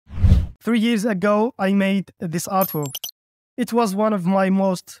3 years ago, I made this artwork. It was one of my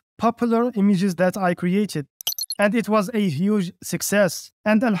most popular images that I created, and it was a huge success.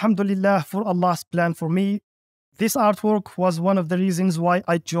 And Alhamdulillah for Allah's plan for me, this artwork was one of the reasons why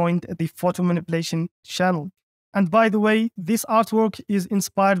I joined the photo manipulation channel. And by the way, this artwork is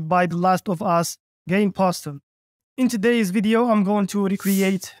inspired by The Last of Us game poster. In today's video, I'm going to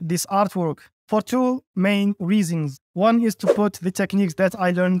recreate this artwork for two main reasons. One is to put the techniques that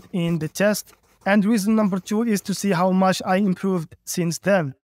I learned in the test, and reason number two is to see how much I improved since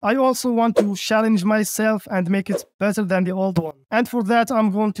then. I also want to challenge myself and make it better than the old one. And for that,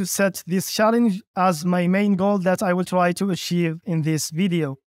 I'm going to set this challenge as my main goal that I will try to achieve in this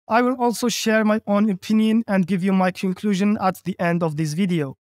video. I will also share my own opinion and give you my conclusion at the end of this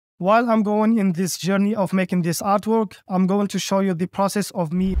video. While I'm going in this journey of making this artwork, I'm going to show you the process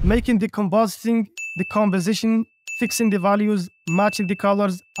of me making the compositing, the composition, fixing the values, matching the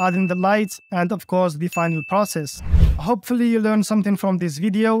colors, adding the lights, and of course the final process. Hopefully you learned something from this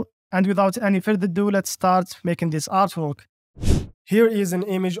video, and without any further ado, let's start making this artwork. Here is an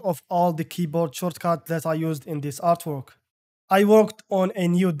image of all the keyboard shortcuts that I used in this artwork. I worked on a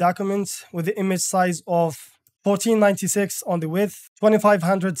new document with the image size of 1496 on the width,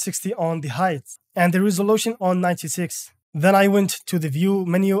 2560 on the height, and the resolution on 96. Then I went to the view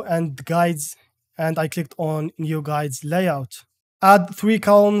menu and guides, and I clicked on new guides layout. Add 3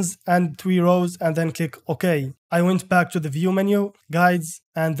 columns and 3 rows and then click OK. I went back to the view menu, guides,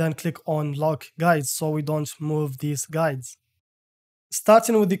 and then click on lock guides so we don't move these guides.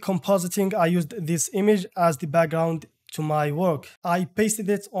 Starting with the compositing, I used this image as the background to my work. I pasted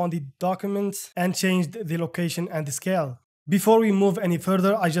it on the document and changed the location and the scale. Before we move any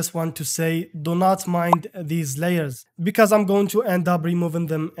further, I just want to say do not mind these layers because I'm going to end up removing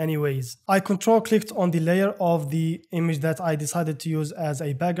them anyways. I control clicked on the layer of the image that I decided to use as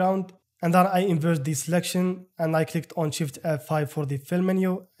a background, and then I inverted the selection and I clicked on Shift F5 for the fill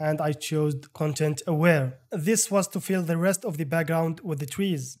menu and I chose content aware. This was to fill the rest of the background with the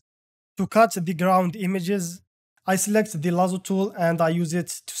trees. To cut the ground images, I select the lasso tool and I use it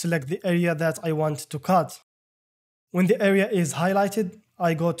to select the area that I want to cut. When the area is highlighted,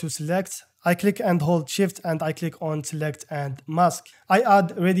 I go to select, I click and hold shift and I click on select and mask. I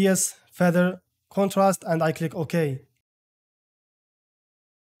add radius, feather, contrast and I click OK.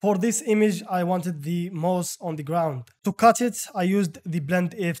 For this image, I wanted the mouse on the ground. To cut it, I used the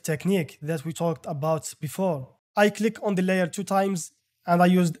blend if technique that we talked about before. I click on the layer 2 times and I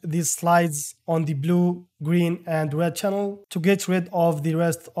used these slides on the blue, green and red channel to get rid of the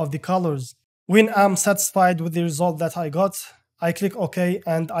rest of the colors. When I'm satisfied with the result that I got, I click OK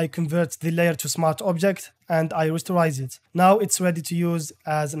and I convert the layer to smart object and I rasterize it. Now it's ready to use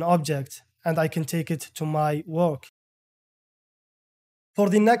as an object and I can take it to my work. For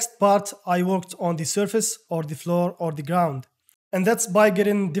the next part, I worked on the surface or the floor or the ground. And that's by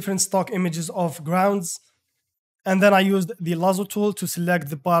getting different stock images of grounds. And then I used the lasso tool to select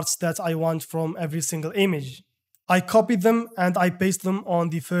the parts that I want from every single image. I copied them and I paste them on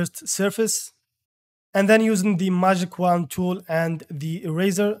the first surface. And then using the magic wand tool and the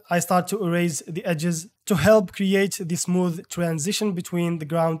eraser, I start to erase the edges to help create the smooth transition between the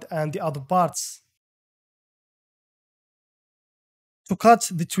ground and the other parts. To cut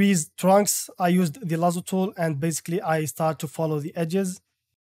the tree's trunks, I used the lasso tool and basically I start to follow the edges.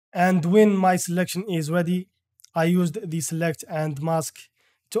 And when my selection is ready, I used the select and mask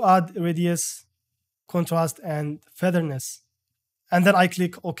to add radius, contrast and featherness. And then I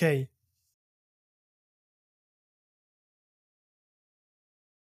click OK.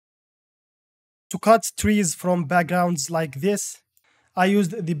 To cut trees from backgrounds like this, I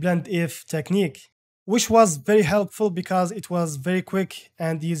used the blend if technique, which was very helpful because it was very quick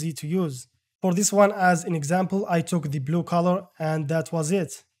and easy to use. For this one, as an example, I took the blue color and that was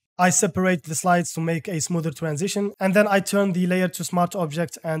it. I separate the slides to make a smoother transition, and then I turn the layer to smart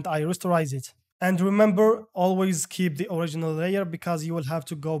object and I rasterize it. And remember, always keep the original layer because you will have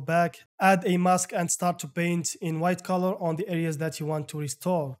to go back, add a mask and start to paint in white color on the areas that you want to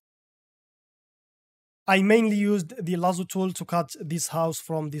restore. I mainly used the lasso tool to cut this house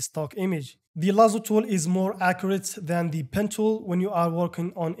from the stock image. The lasso tool is more accurate than the pen tool when you are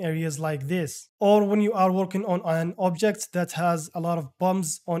working on areas like this, or when you are working on an object that has a lot of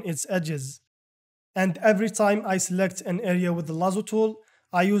bumps on its edges. And every time I select an area with the lasso tool,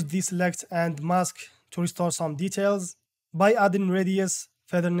 I use the select and mask to restore some details by adding radius,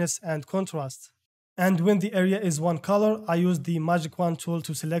 featherness, and contrast. And when the area is one color, I use the magic wand tool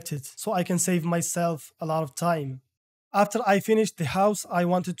to select it, so I can save myself a lot of time. After I finished the house, I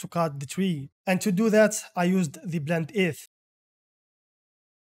wanted to cut the tree. And to do that, I used the blend if.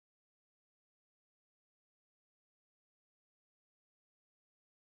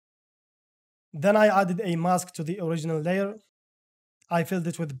 Then I added a mask to the original layer. I filled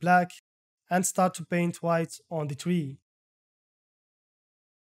it with black and start to paint white on the tree.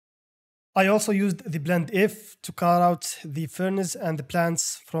 I also used the blend if to cut out the furnace and the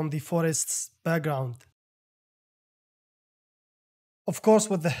plants from the forest's background. Of course,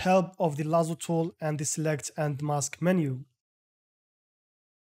 with the help of the lasso tool and the select and mask menu.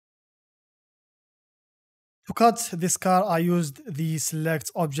 To cut this car, I used the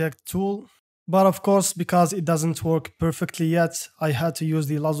select object tool, but of course, because it doesn't work perfectly yet, I had to use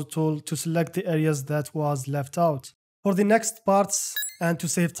the lasso tool to select the areas that was left out. For the next parts, and to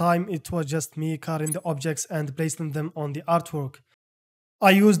save time, it was just me cutting the objects and placing them on the artwork.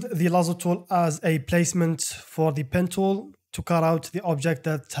 I used the lasso tool as a placement for the pen tool to cut out the object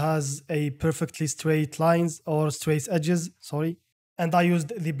that has a perfectly straight lines or straight edges, and I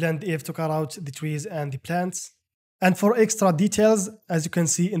used the blend if to cut out the trees and the plants. And for extra details, as you can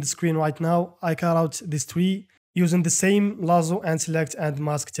see in the screen right now, I cut out this tree using the same lasso and select and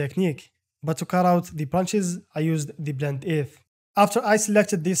mask technique. But to cut out the branches, I used the blend if. After I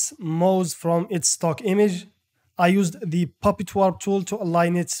selected this mouse from its stock image, I used the puppet warp tool to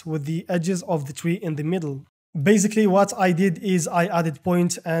align it with the edges of the tree in the middle. Basically, what I did is I added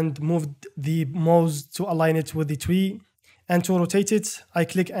point and moved the mouse to align it with the tree. And to rotate it, I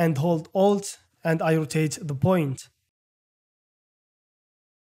click and hold Alt and I rotate the point.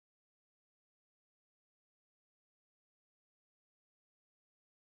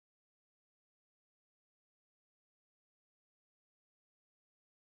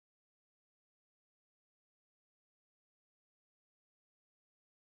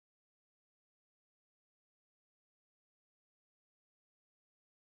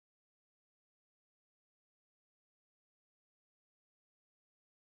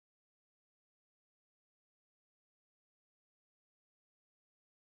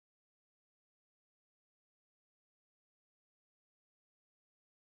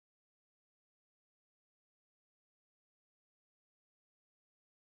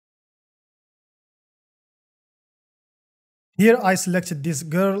 Here I selected this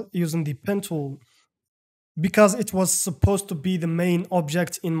girl using the pen tool. Because it was supposed to be the main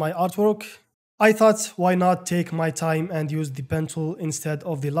object in my artwork, I thought why not take my time and use the pen tool instead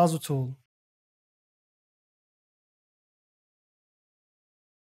of the lasso tool.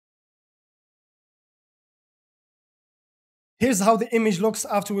 Here's how the image looks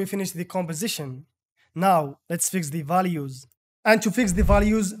after we finish the composition. Now, let's fix the values. And to fix the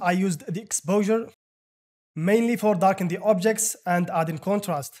values, I used the exposure, mainly for darkening the objects and adding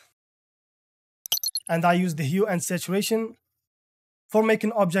contrast. And I used the hue and saturation for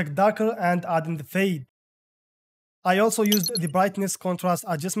making object darker and adding the fade. I also used the brightness contrast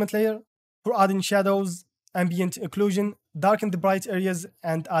adjustment layer for adding shadows, ambient occlusion, darken the bright areas,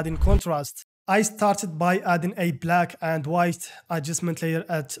 and adding contrast. I started by adding a black and white adjustment layer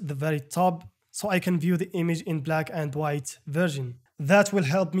at the very top so I can view the image in black and white version. That will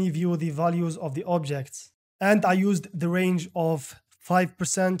help me view the values of the objects. And I used the range of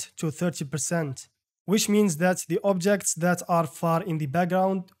 5% to 30%, which means that the objects that are far in the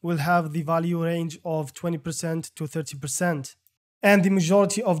background will have the value range of 20% to 30%. And the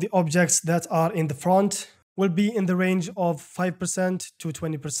majority of the objects that are in the front will be in the range of 5% to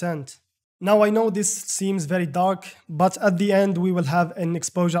 20%. Now I know this seems very dark, but at the end we will have an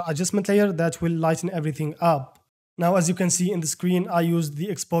exposure adjustment layer that will lighten everything up. Now as you can see in the screen, I used the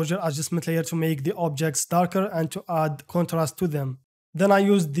exposure adjustment layer to make the objects darker and to add contrast to them. Then I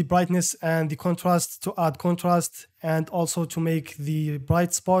used the brightness and the contrast to add contrast and also to make the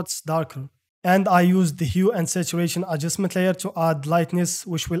bright spots darker. And I used the hue and saturation adjustment layer to add lightness,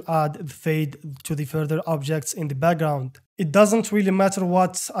 which will add the fade to the further objects in the background. It doesn't really matter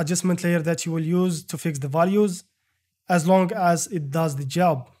what adjustment layer that you will use to fix the values, as long as it does the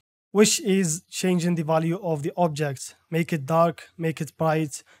job, which is changing the value of the object, make it dark, make it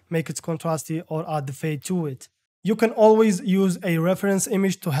bright, make it contrasty, or add the fade to it. You can always use a reference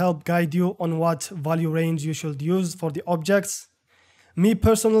image to help guide you on what value range you should use for the objects. Me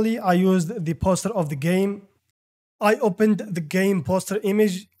personally, I used the poster of the game. I opened the game poster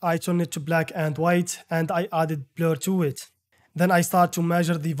image, I turned it to black and white, and I added blur to it. Then I start to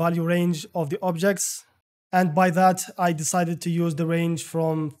measure the value range of the objects, and by that I decided to use the range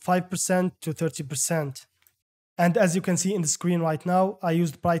from 5% to 30%. And as you can see in the screen right now, I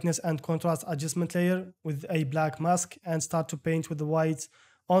used brightness and contrast adjustment layer with a black mask and start to paint with the white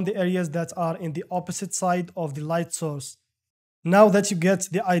on the areas that are in the opposite side of the light source. Now that you get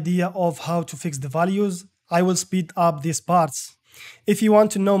the idea of how to fix the values, I will speed up these parts. If you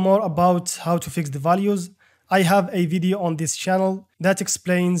want to know more about how to fix the values, I have a video on this channel that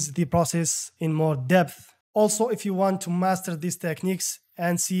explains the process in more depth. Also, if you want to master these techniques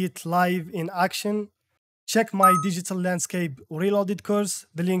and see it live in action, check my digital landscape reloaded course.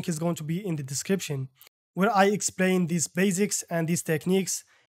 The link is going to be in the description, where I explain these basics and these techniques.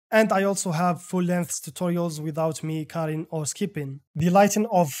 And I also have full-length tutorials without me cutting or skipping. The lighting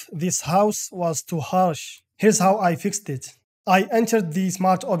of this house was too harsh. Here's how I fixed it. I entered the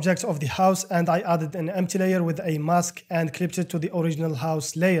smart object of the house and I added an empty layer with a mask and clipped it to the original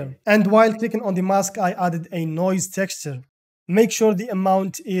house layer. And while clicking on the mask, I added a noise texture. Make sure the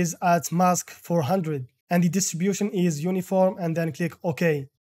amount is at mask 400 and the distribution is uniform, and then click OK.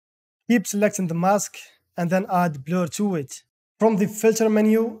 Keep selecting the mask and then add blur to it. From the filter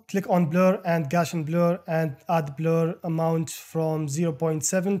menu, click on blur and Gaussian blur and add blur amount from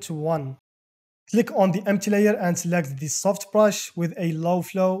 0.7 to 1. Click on the empty layer and select the soft brush with a low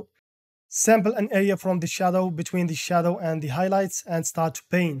flow. Sample an area from the shadow between the shadow and the highlights and start to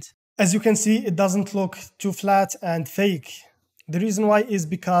paint. As you can see, it doesn't look too flat and fake. The reason why is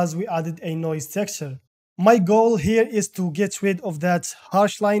because we added a noise texture. My goal here is to get rid of that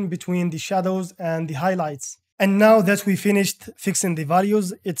harsh line between the shadows and the highlights. And now that we finished fixing the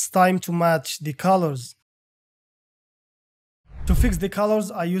values, it's time to match the colors. To fix the colors,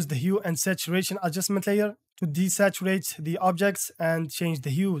 I used the hue and saturation adjustment layer to desaturate the objects and change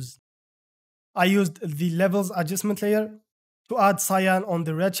the hues. I used the levels adjustment layer to add cyan on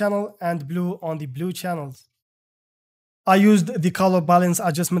the red channel and blue on the blue channels. I used the color balance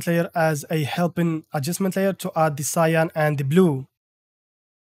adjustment layer as a helping adjustment layer to add the cyan and the blue.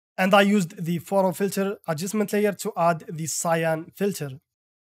 And I used the photo filter adjustment layer to add the cyan filter.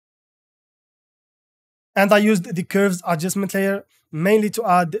 And I used the curves adjustment layer mainly to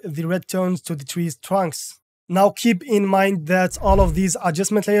add the red tones to the tree's trunks. Now keep in mind that all of these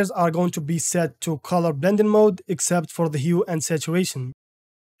adjustment layers are going to be set to color blending mode except for the hue and saturation.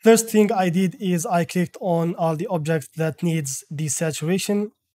 First thing I did is I clicked on all the objects that needs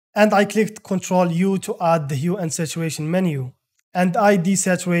desaturation, and I clicked Ctrl U to add the hue and saturation menu, and I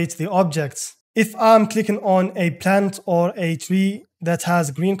desaturate the objects. If I'm clicking on a plant or a tree that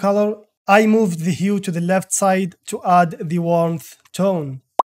has green color, I moved the hue to the left side to add the warmth tone.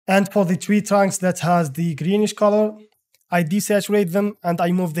 And for the tree trunks that has the greenish color, I desaturate them and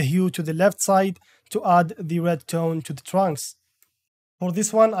I move the hue to the left side to add the red tone to the trunks. For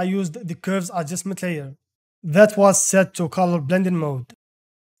this one, I used the curves adjustment layer. That was set to color blending mode.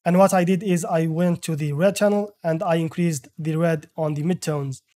 And what I did is I went to the red channel and I increased the red on the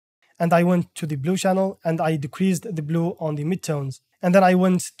midtones. And I went to the blue channel and I decreased the blue on the midtones. And then I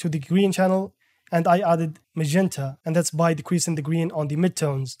went to the green channel and I added magenta, and that's by decreasing the green on the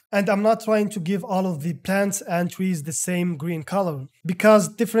midtones. And I'm not trying to give all of the plants and trees the same green color, because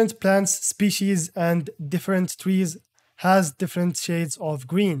different plants, species, and different trees has different shades of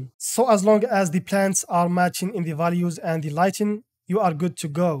green. So as long as the plants are matching in the values and the lighting, you are good to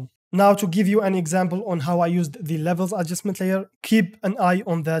go. Now to give you an example on how I used the levels adjustment layer, keep an eye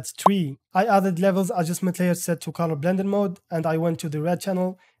on that tree. I added levels adjustment layer set to color blending mode, and I went to the red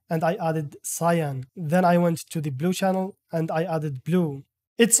channel and I added cyan. Then I went to the blue channel and I added blue.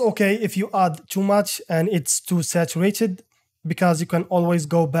 It's okay if you add too much and it's too saturated, because you can always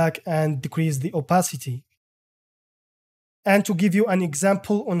go back and decrease the opacity. And to give you an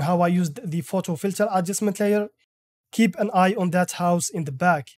example on how I used the photo filter adjustment layer, keep an eye on that house in the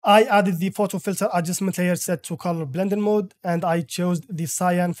back. I added the photo filter adjustment layer set to color blending mode and I chose the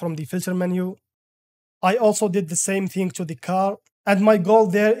cyan from the filter menu. I also did the same thing to the car, and my goal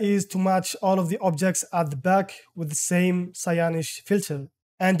there is to match all of the objects at the back with the same cyanish filter.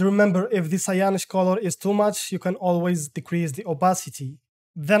 And remember, if the cyanish color is too much, you can always decrease the opacity.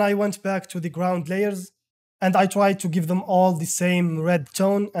 Then I went back to the ground layers and I tried to give them all the same red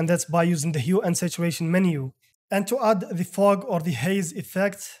tone, and that's by using the hue and saturation menu. And to add the fog or the haze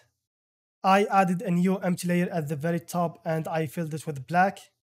effect, I added a new empty layer at the very top and I filled it with black.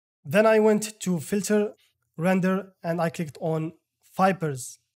 Then I went to filter, render, and I clicked on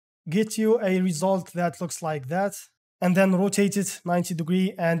fibers. Get you a result that looks like that, and then rotate it 90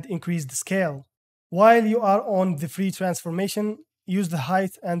 degrees and increase the scale. While you are on the free transformation, use the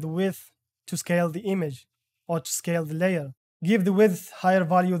height and the width to scale the image or to scale the layer. Give the width higher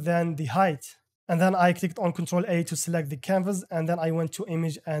value than the height. And then I clicked on Ctrl A to select the canvas, and then I went to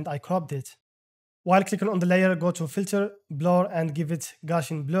image and I cropped it. While clicking on the layer, go to filter, blur, and give it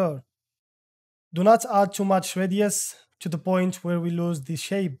Gaussian blur. Do not add too much radius to the point where we lose the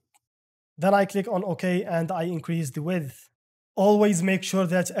shape. Then I click on OK and I increase the width. Always make sure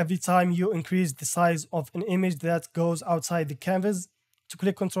that every time you increase the size of an image that goes outside the canvas, To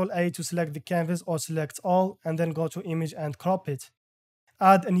click Ctrl A to select the canvas or select all, and then go to image and crop it.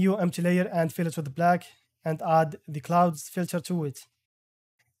 Add a new empty layer and fill it with black, and add the clouds filter to it.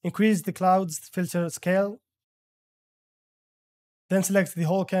 Increase the clouds filter scale. Then select the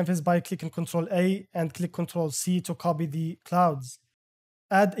whole canvas by clicking Ctrl A and click Ctrl C to copy the clouds.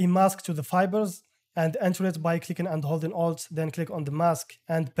 Add a mask to the fibers and enter it by clicking and holding Alt, then click on the mask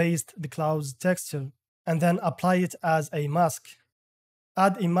and paste the clouds texture, and then apply it as a mask.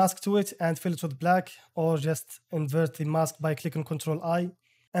 Add a mask to it and fill it with black, or just invert the mask by clicking Ctrl I,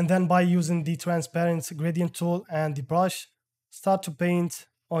 and then by using the transparent gradient tool and the brush, start to paint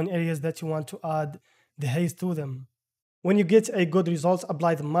on areas that you want to add the haze to them. When you get a good result,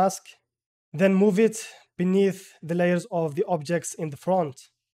 apply the mask, then move it beneath the layers of the objects in the front.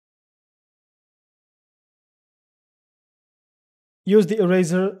 Use the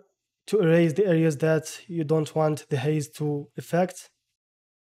eraser to erase the areas that you don't want the haze to affect.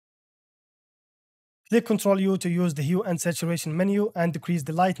 Click Ctrl U to use the hue and saturation menu and decrease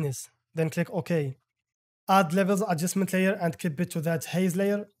the lightness. Then click OK. Add levels adjustment layer and clip it to that haze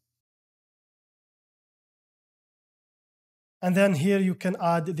layer. And then here you can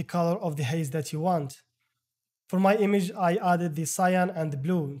add the color of the haze that you want. For my image, I added the cyan and the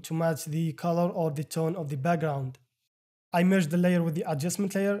blue to match the color or the tone of the background. I merged the layer with the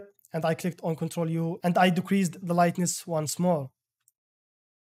adjustment layer and I clicked on Ctrl U and I decreased the lightness once more.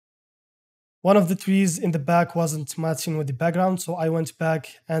 One of the trees in the back wasn't matching with the background, so I went back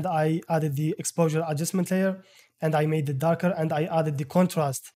and I added the exposure adjustment layer and I made it darker and I added the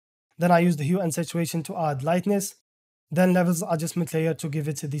contrast. Then I used the hue and saturation to add lightness, then levels adjustment layer to give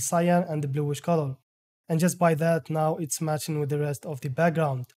it the cyan and the bluish color. And just by that, now it's matching with the rest of the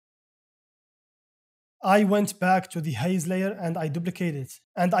background. I went back to the haze layer and I duplicated it.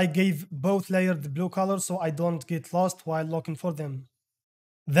 And I gave both layers the blue color so I don't get lost while looking for them.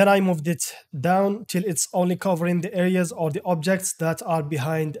 Then I moved it down till it's only covering the areas or the objects that are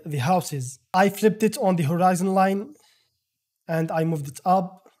behind the houses. I flipped it on the horizon line and I moved it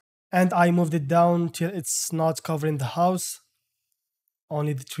up and I moved it down till it's not covering the house,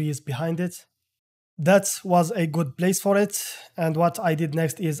 only the trees behind it. That was a good place for it, and what I did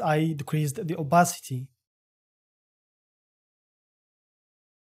next is I decreased the opacity.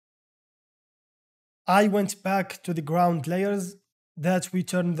 I went back to the ground layers that we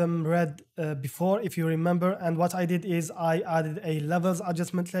turned them red before, if you remember, and what I did is I added a levels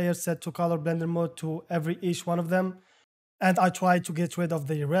adjustment layer set to color blender mode to each one of them, and I tried to get rid of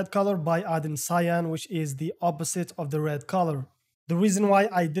the red color by adding cyan, which is the opposite of the red color. The reason why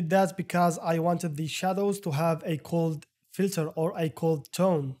I did that because I wanted the shadows to have a cold filter or a cold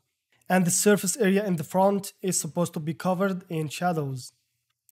tone, and the surface area in the front is supposed to be covered in shadows.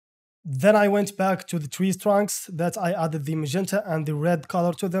 Then I went back to the tree trunks that I added the magenta and the red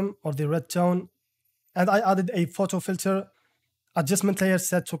color to them, or the red tone, and I added a photo filter adjustment layer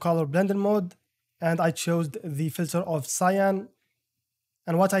set to color blender mode, and I chose the filter of cyan,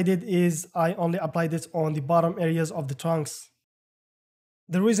 and what I did is I only applied it on the bottom areas of the trunks.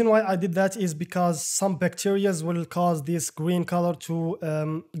 The reason why I did that is because some bacteria will cause this green color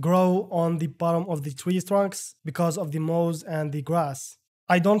to grow on the bottom of the tree trunks because of the moss and the grass.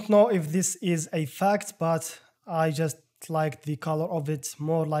 I don't know if this is a fact, but I just like the color of it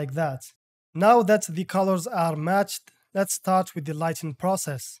more like that. Now that the colors are matched, let's start with the lighting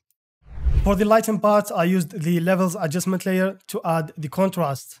process. For the lighting part, I used the levels adjustment layer to add the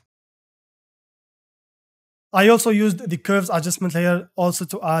contrast. I also used the curves adjustment layer also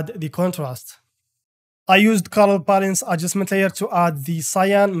to add the contrast. I used color balance adjustment layer to add the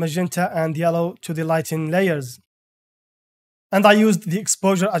cyan, magenta, and yellow to the lighting layers. And I used the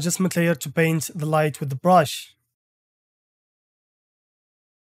exposure adjustment layer to paint the light with the brush.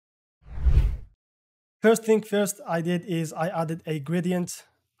 First thing first I did is I added a gradient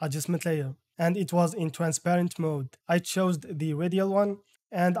adjustment layer, and it was in transparent mode. I chose the radial one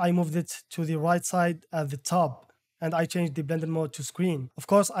and I moved it to the right side at the top, and I changed the blending mode to screen. Of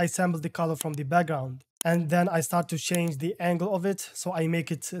course, I sampled the color from the background, and then I start to change the angle of it so I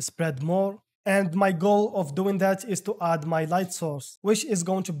make it spread more. And my goal of doing that is to add my light source, which is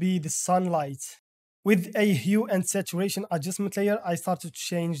going to be the sunlight. With a hue and saturation adjustment layer, I started to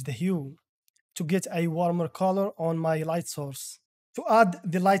change the hue to get a warmer color on my light source. To add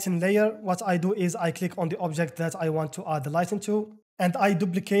the lighting layer, what I do is I click on the object that I want to add the lighting to, and I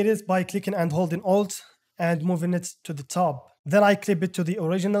duplicate it by clicking and holding Alt and moving it to the top. Then I clip it to the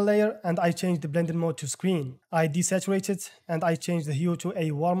original layer and I change the blending mode to screen. I desaturate it and I change the hue to a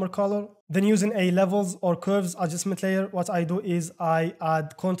warmer color. Then using a levels or curves adjustment layer, what I do is I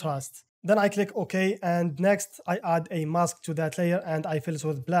add contrast. Then I click OK, and next I add a mask to that layer and I fill it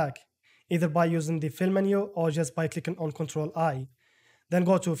with black, either by using the fill menu or just by clicking on Ctrl I. Then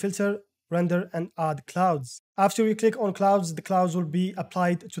go to filter, render, and add clouds. After you click on clouds, the clouds will be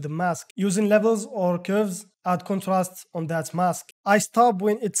applied to the mask. Using levels or curves, add contrast on that mask. I stop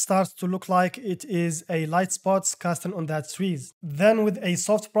when it starts to look like it is a light spots casting on that trees. Then with a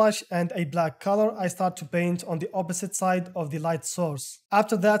soft brush and a black color, I start to paint on the opposite side of the light source.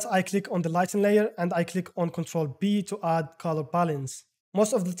 After that, I click on the lighten layer and I click on Ctrl B to add color balance.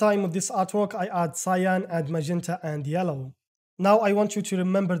 Most of the time with this artwork, I add cyan and magenta and yellow. Now I want you to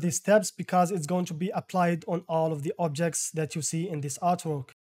remember these steps because it's going to be applied on all of the objects that you see in this artwork,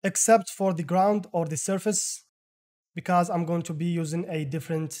 except for the ground or the surface, because I'm going to be using a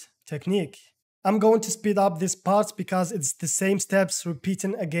different technique. I'm going to speed up this part because it's the same steps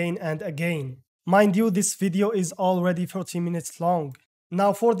repeating again and again. Mind you, this video is already 30 minutes long.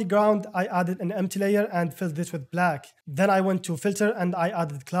 Now for the ground, I added an empty layer and filled it with black. Then I went to filter and I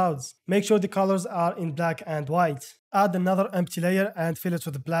added clouds. Make sure the colors are in black and white. Add another empty layer and fill it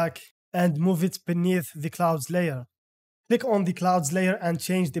with black and move it beneath the clouds layer. Click on the clouds layer and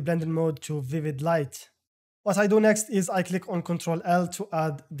change the blending mode to vivid light. What I do next is I click on Ctrl L to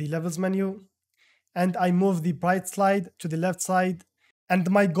add the levels menu and I move the bright slide to the left side,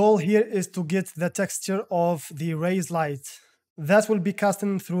 and my goal here is to get the texture of the raised light that will be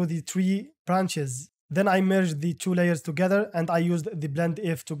casting through the tree branches. Then I merge the two layers together and I used the blend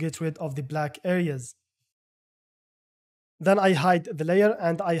if to get rid of the black areas. Then I hide the layer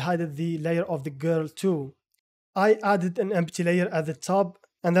and I hid the layer of the girl too. I added an empty layer at the top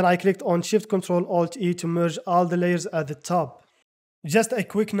and then I clicked on Shift Ctrl Alt E to merge all the layers at the top. Just a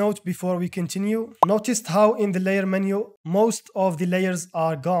quick note before we continue. Notice how in the layer menu most of the layers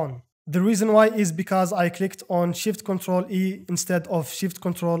are gone. The reason why is because I clicked on Shift Ctrl E instead of Shift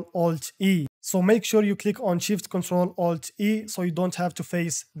Ctrl Alt E. So make sure you click on Shift Ctrl Alt E so you don't have to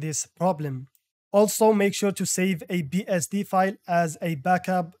face this problem. Also make sure to save a BSD file as a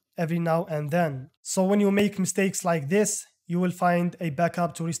backup every now and then. So when you make mistakes like this, you will find a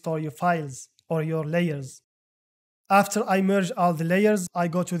backup to restore your files or your layers. After I merge all the layers, I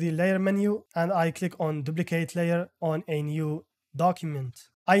go to the layer menu and I click on duplicate layer on a new document.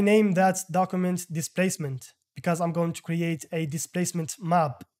 I name that document displacement because I'm going to create a displacement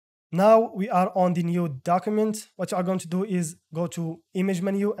map. Now we are on the new document. What you are going to do is go to image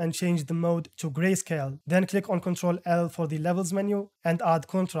menu and change the mode to grayscale. Then click on Ctrl L for the levels menu and add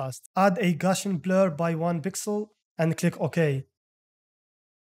contrast. Add a Gaussian blur by 1 pixel and click OK.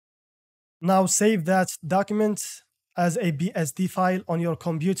 Now save that document as a BSD file on your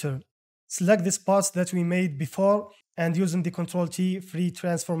computer. Select the spots that we made before and using the Ctrl T free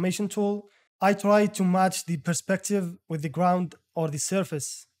transformation tool, I try to match the perspective with the ground or the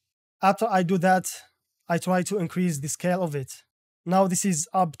surface. After I do that, I try to increase the scale of it. Now this is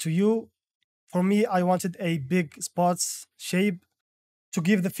up to you. For me, I wanted a big spots shape to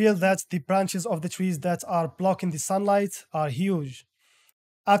give the feel that the branches of the trees that are blocking the sunlight are huge.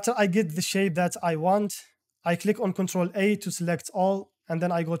 After I get the shape that I want, I click on Ctrl A to select all, and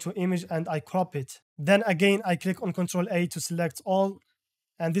then I go to image and I crop it. Then again, I click on Ctrl A to select all,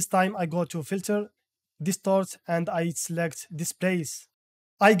 and this time I go to filter, distort, and I select displace.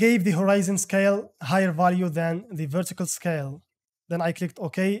 I gave the horizon scale higher value than the vertical scale. Then I clicked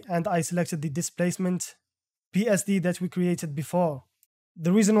OK and I selected the displacement PSD that we created before.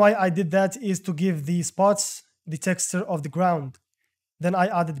 The reason why I did that is to give the spots the texture of the ground. Then I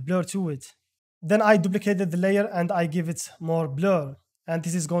added blur to it. Then I duplicated the layer and I give it more blur. And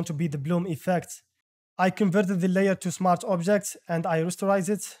this is going to be the bloom effect. I converted the layer to smart object and I rasterize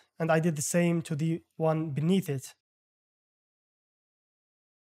it, and I did the same to the one beneath it.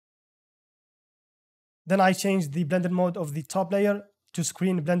 Then I changed the blending mode of the top layer to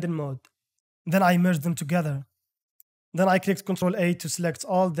screen blending mode. Then I merged them together. Then I clicked Ctrl A to select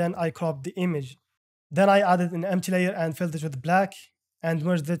all, then I cropped the image. Then I added an empty layer and filled it with black and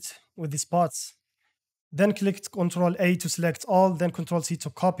merged it with the spots. Then clicked Ctrl A to select all, then Ctrl C to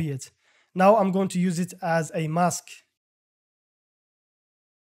copy it. Now I'm going to use it as a mask.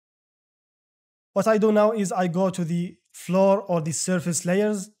 What I do now is I go to the floor or the surface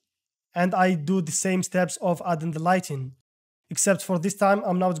layers and I do the same steps of adding the lighting. Except for this time,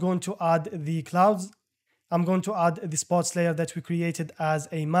 I'm not going to add the clouds. I'm going to add the spots layer that we created as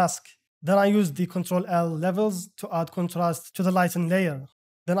a mask. Then I use the Ctrl L levels to add contrast to the lighten layer.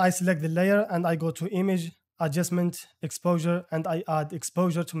 Then I select the layer and I go to image, adjustment, exposure, and I add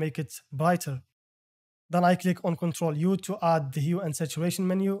exposure to make it brighter. Then I click on Ctrl U to add the hue and saturation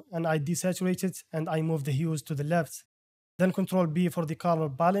menu, and I desaturate it and I move the hues to the left. Then Ctrl B for the color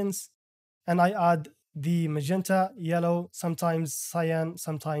balance. and I add the magenta, yellow, sometimes cyan,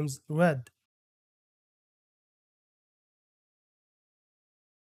 sometimes red.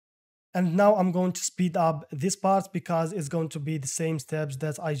 And now I'm going to speed up this part because it's going to be the same steps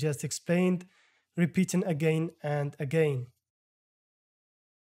that I just explained, repeating again and again.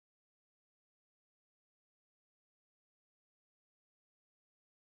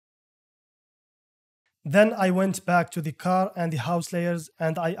 Then I went back to the car and the house layers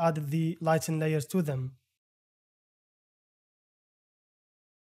and I added the lighting layers to them.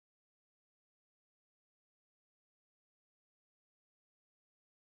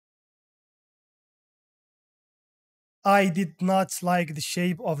 I did not like the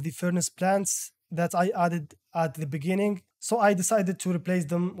shape of the furnace plants that I added at the beginning, so I decided to replace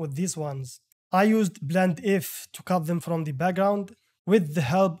them with these ones. I used Blend If to cut them from the background with the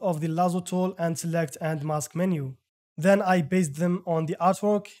help of the lasso tool and select and mask menu. Then I based them on the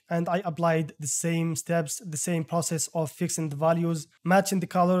artwork and I applied the same steps, the same process of fixing the values, matching the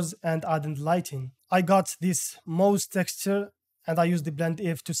colors and adding the lighting. I got this mouse texture and I used the Blend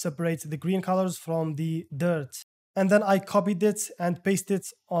If to separate the green colors from the dirt. And then I copied it and pasted it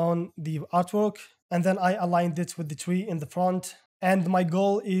on the artwork and then I aligned it with the tree in the front. And my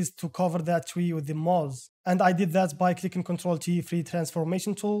goal is to cover that tree with the mouse. And I did that by clicking Ctrl T free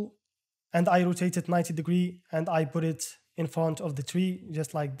transformation tool and I rotated 90 degrees and I put it in front of the tree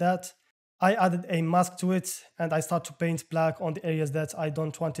just like that. I added a mask to it and I start to paint black on the areas that I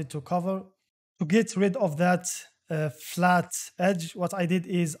don't want it to cover. To get rid of that flat edge, what I did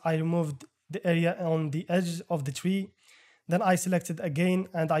is I removed the area on the edge of the tree. Then I selected again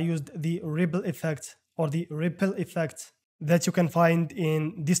and I used the ripple effect or the ripple effect that you can find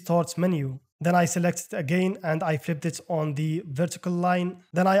in distort menu. Then I selected again and I flipped it on the vertical line.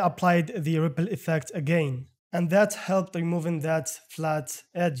 Then I applied the ripple effect again. And that helped removing that flat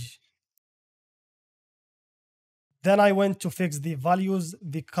edge. Then I went to fix the values,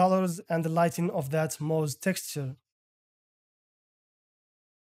 the colors, and the lighting of that mouse texture.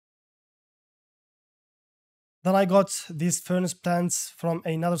 Then I got these furnace plants from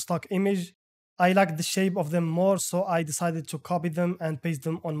another stock image. I liked the shape of them more, so I decided to copy them and paste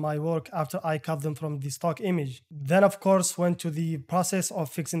them on my work after I cut them from the stock image. Then of course went to the process of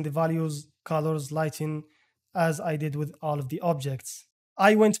fixing the values, colors, lighting, as I did with all of the objects.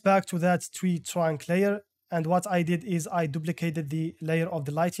 I went back to that tree trunk layer, and what I did is I duplicated the layer of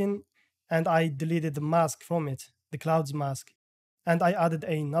the lighting and I deleted the mask from it, the clouds mask. And I added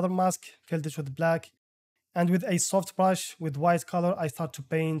another mask, filled it with black, and with a soft brush with white color, I start to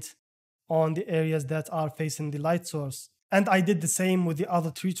paint on the areas that are facing the light source. And I did the same with the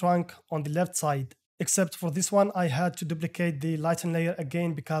other tree trunk on the left side. Except for this one, I had to duplicate the lighting layer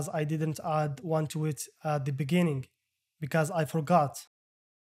again because I didn't add one to it at the beginning, because I forgot.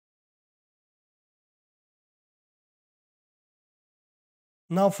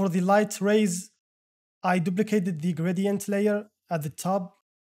 Now for the light rays, I duplicated the gradient layer at the top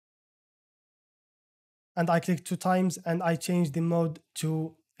and I clicked 2 times and I changed the mode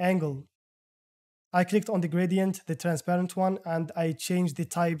to angle. I clicked on the gradient, the transparent one, and I changed the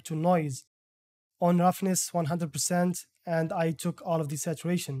type to noise. On roughness 100% and I took all of the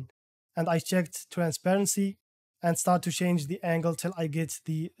saturation. And I checked transparency and start to change the angle till I get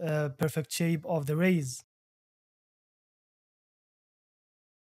the perfect shape of the rays.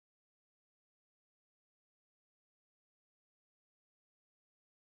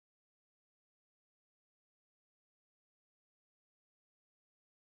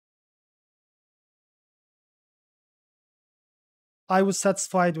 I was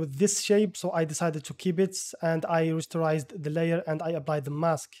satisfied with this shape, so I decided to keep it and I rasterized the layer and I applied the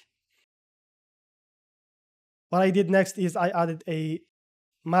mask. What I did next is I added a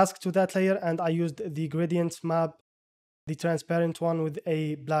mask to that layer and I used the gradient map, the transparent one with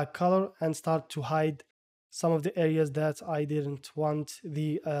a black color, and start to hide some of the areas that I didn't want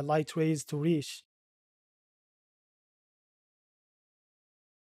the light rays to reach.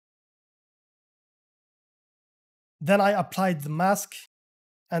 Then I applied the mask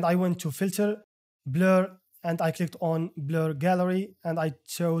and I went to filter, blur, and I clicked on blur gallery and I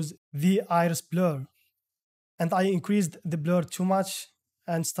chose the iris blur. And I increased the blur too much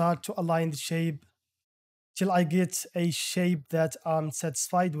and start to align the shape till I get a shape that I'm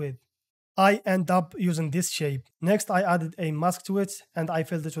satisfied with. I end up using this shape. Next, I added a mask to it and I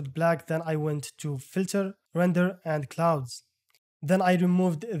filled it with black. Then I went to filter, render, and clouds. Then I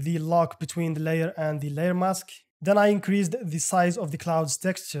removed the lock between the layer and the layer mask. Then I increased the size of the clouds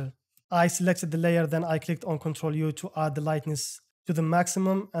texture. I selected the layer, then I clicked on Ctrl U to add the lightness to the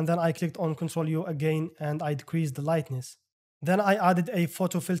maximum, and then I clicked on Ctrl U again and I decreased the lightness. Then I added a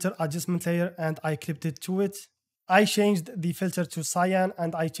photo filter adjustment layer and I clipped it to it. I changed the filter to cyan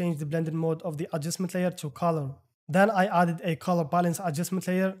and I changed the blending mode of the adjustment layer to color. Then I added a color balance adjustment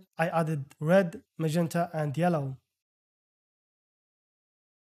layer. I added red, magenta, and yellow.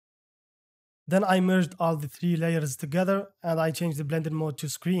 Then I merged all the three layers together and I changed the blending mode to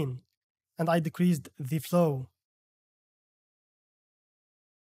screen and I decreased the flow.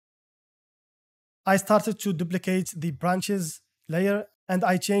 I started to duplicate the branches layer and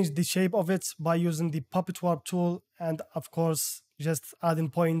I changed the shape of it by using the puppet warp tool and of course just adding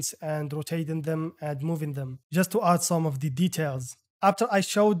points and rotating them and moving them just to add some of the details. After I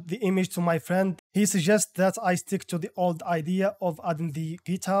showed the image to my friend, he suggests that I stick to the old idea of adding the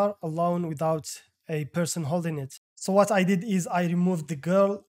guitar alone without a person holding it. So what I did is I removed the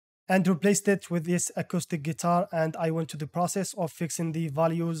girl and replaced it with this acoustic guitar, and I went to the process of fixing the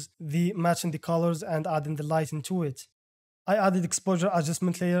values, the matching the colors and adding the light into it. I added exposure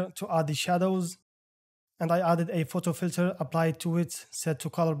adjustment layer to add the shadows, and I added a photo filter applied to it, set to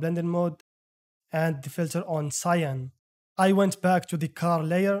color blending mode, and the filter on cyan. I went back to the car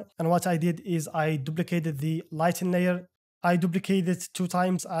layer, and what I did is I duplicated the lighting layer. I duplicated it 2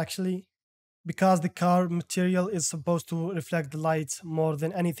 times actually, because the car material is supposed to reflect the light more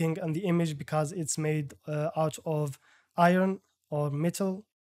than anything in the image because it's made out of iron or metal.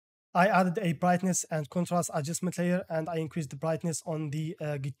 I added a brightness and contrast adjustment layer and I increased the brightness on the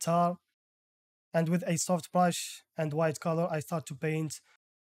guitar. And with a soft brush and white color, I start to paint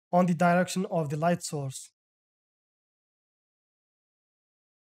on the direction of the light source.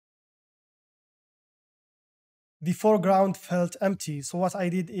 The foreground felt empty, so what I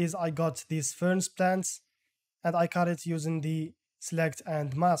did is I got these ferns plants and I cut it using the select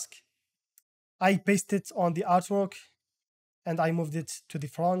and mask. I pasted it on the artwork and I moved it to the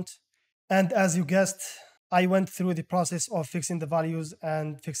front. And as you guessed, I went through the process of fixing the values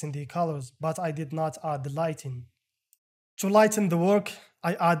and fixing the colors, but I did not add the lighting. To lighten the work,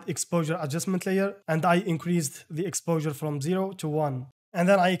 I add exposure adjustment layer and I increased the exposure from 0 to 1. And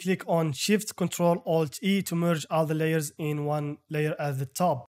then I click on Shift Control Alt E to merge all the layers in one layer at the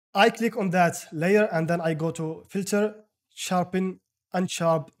top. I click on that layer and then I go to Filter, Sharpen,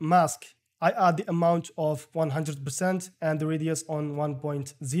 Unsharp Mask. I add the amount of 100% and the radius on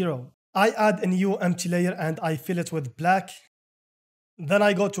 1.0. I add a new empty layer and I fill it with black. Then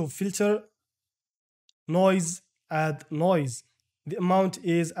I go to Filter, Noise, Add Noise. The amount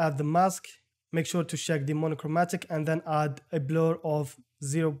is at the mask. Make sure to check the monochromatic and then add a blur of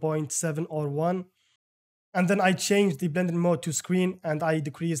 0.7 or 1. And then I change the blending mode to screen and I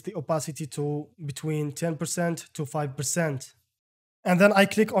decrease the opacity to between 10% to 5%. And then I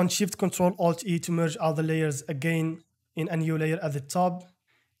click on Shift Control Alt E to merge all the layers again in a new layer at the top.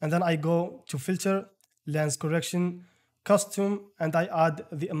 And then I go to Filter, Lens Correction, Custom, and I add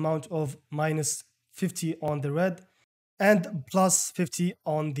the amount of minus 50 on the red and plus 50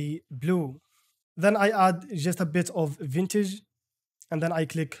 on the blue. Then I add just a bit of vintage and then I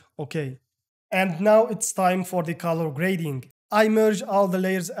click OK. And now it's time for the color grading. I merge all the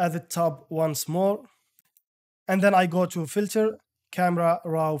layers at the top once more. And then I go to Filter, Camera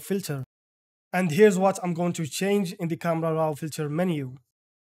Raw Filter. And here's what I'm going to change in the Camera Raw Filter menu.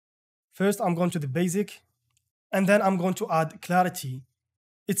 First, I'm going to the basic. And then I'm going to add clarity.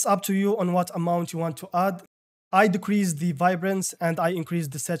 It's up to you on what amount you want to add. I decrease the vibrance and I increase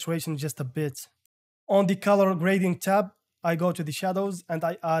the saturation just a bit. On the color grading tab, I go to the shadows and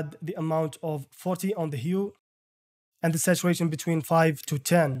I add the amount of 40 on the hue and the saturation between 5 to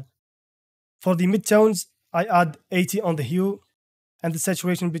 10. For the midtones, I add 80 on the hue and the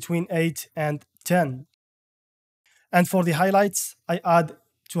saturation between 8 and 10. And for the highlights, I add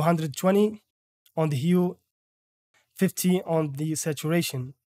 220 on the hue, 50 on the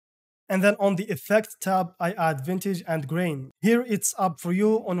saturation. And then on the effect tab, I add vintage and grain. Here it's up for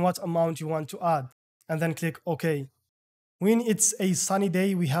you on what amount you want to add. And then click OK. When it's a sunny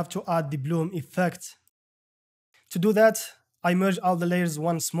day, we have to add the bloom effect. To do that, I merge all the layers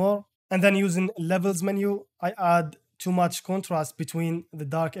once more. And then using levels menu, I add too much contrast between the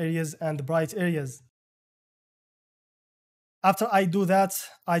dark areas and the bright areas. After I do that,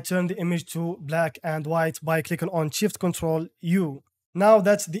 I turn the image to black and white by clicking on Shift Control U. Now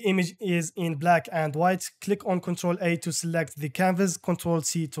that the image is in black and white, click on Control A to select the canvas, Control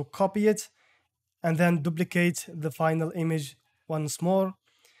C to copy it, and then duplicate the final image once more.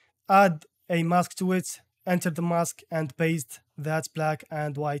 Add a mask to it, enter the mask and paste that black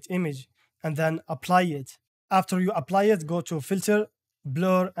and white image, and then apply it. After you apply it, go to Filter,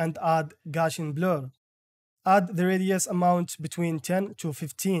 Blur, and add Gaussian Blur. Add the radius amount between 10 to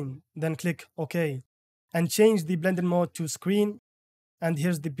 15, then click OK. and change the blending mode to screen. And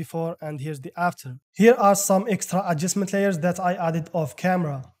here's the before and here's the after. Here are some extra adjustment layers that I added off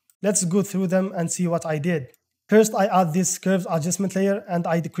camera. Let's go through them and see what I did. First, I add this curves adjustment layer and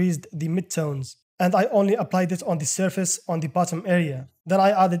I decreased the midtones. And I only applied it on the surface on the bottom area. Then I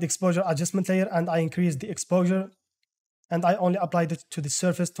added exposure adjustment layer and I increased the exposure. And I only applied it to the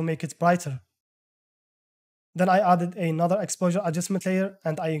surface to make it brighter. Then I added another exposure adjustment layer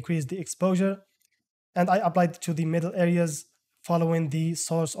and I increased the exposure. And I applied it to the middle areas following the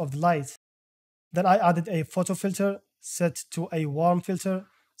source of the light. Then I added a photo filter set to a warm filter,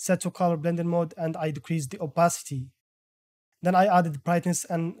 set to color blending mode, and I decreased the opacity. Then I added brightness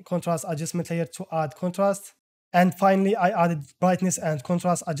and contrast adjustment layer to add contrast. And finally, I added brightness and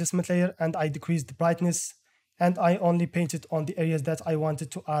contrast adjustment layer and I decreased the brightness, and I only painted on the areas that I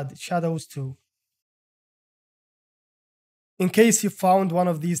wanted to add shadows to. In case you found one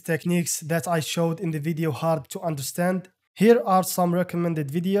of these techniques that I showed in the video hard to understand, here are some recommended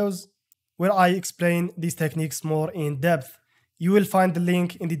videos where I explain these techniques more in depth. You will find the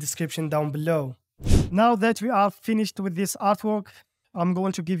link in the description down below. Now that we are finished with this artwork, I'm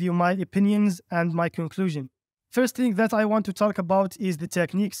going to give you my opinions and my conclusion. First thing that I want to talk about is the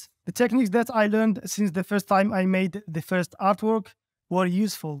techniques. The techniques that I learned since the first time I made the first artwork were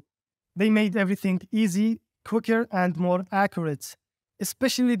useful. They made everything easy, quicker, and more accurate.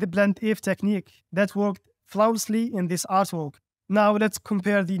 Especially the blend if technique that worked flawlessly in this artwork. Now let's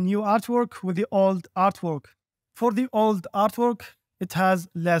compare the new artwork with the old artwork. For the old artwork, it has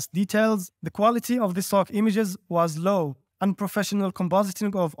less details, the quality of the stock images was low, unprofessional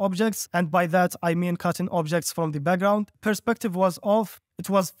compositing of objects, and by that I mean cutting objects from the background. Perspective was off, it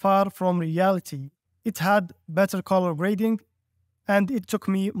was far from reality. It had better color grading, and it took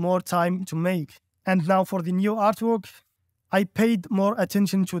me more time to make. And now for the new artwork, I paid more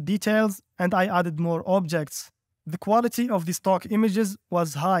attention to details and I added more objects. The quality of the stock images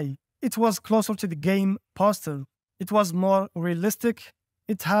was high. It was closer to the game poster. It was more realistic.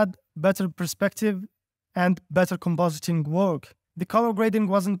 It had better perspective and better compositing work. The color grading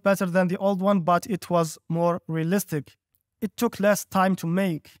wasn't better than the old one, but it was more realistic. It took less time to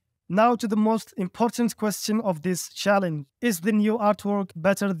make. Now to the most important question of this challenge. Is the new artwork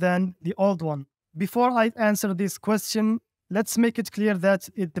better than the old one? Before I answer this question, let's make it clear that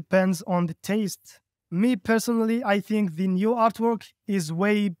it depends on the taste. Me personally, I think the new artwork is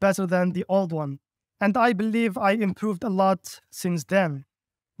way better than the old one. And I believe I improved a lot since then.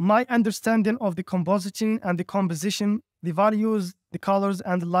 My understanding of the compositing and the composition, the values, the colors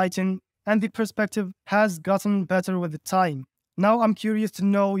and the lighting, and the perspective has gotten better with the time. Now I'm curious to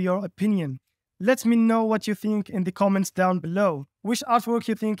know your opinion. Let me know what you think in the comments down below. Which artwork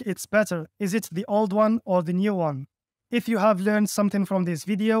you think it's better? Is it the old one or the new one? If you have learned something from this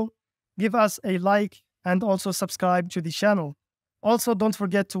video, give us a like and also subscribe to the channel. Also, don't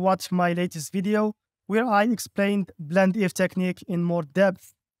forget to watch my latest video where I explained blend if technique in more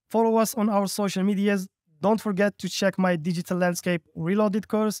depth. Follow us on our social medias. Don't forget to check my digital landscape reloaded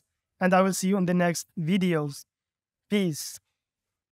course, and I will see you in the next videos. Peace.